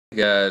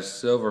Hey guys,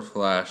 Silver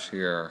Flash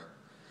here.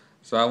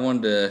 So I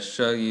wanted to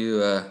show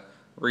you a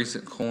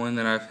recent coin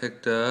that I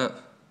picked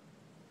up.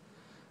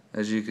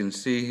 As you can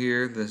see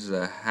here, this is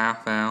a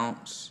 ½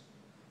 ounce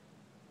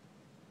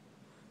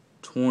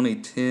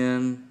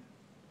 2010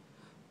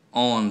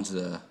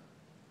 Onza.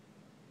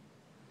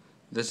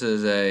 This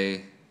is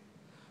a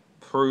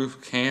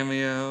proof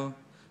cameo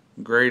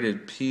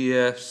graded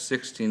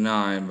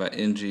PF69 by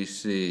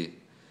NGC.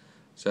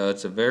 So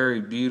it's a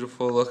very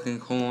beautiful looking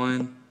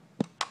coin.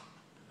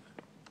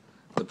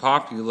 The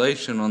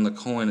population on the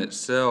coin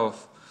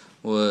itself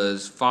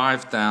was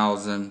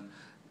 5,000,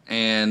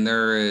 and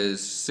there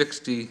is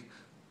 60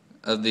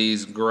 of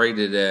these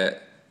graded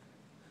at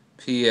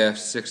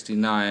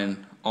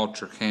PF69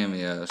 Ultra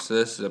Cameo. So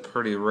this is a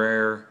pretty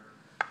rare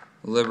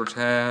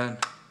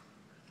Libertad.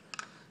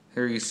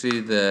 Here you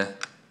see the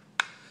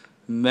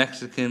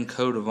Mexican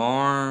coat of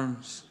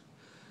arms,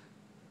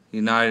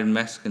 United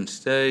Mexican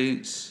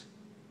States.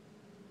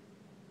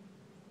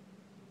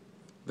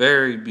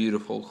 Very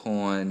beautiful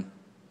coin.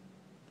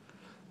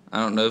 I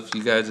don't know if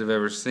you guys have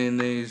ever seen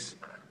these,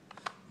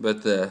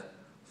 but the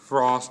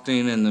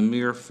frosting and the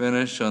mirror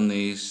finish on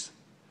these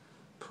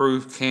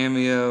proof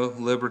cameo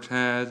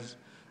Libertads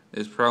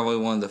is probably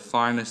one of the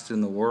finest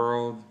in the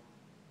world.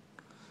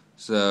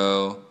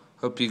 So,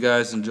 hope you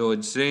guys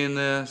enjoyed seeing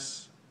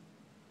this.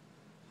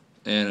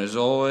 And as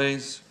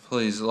always,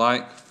 please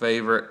like,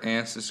 favorite,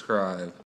 and subscribe.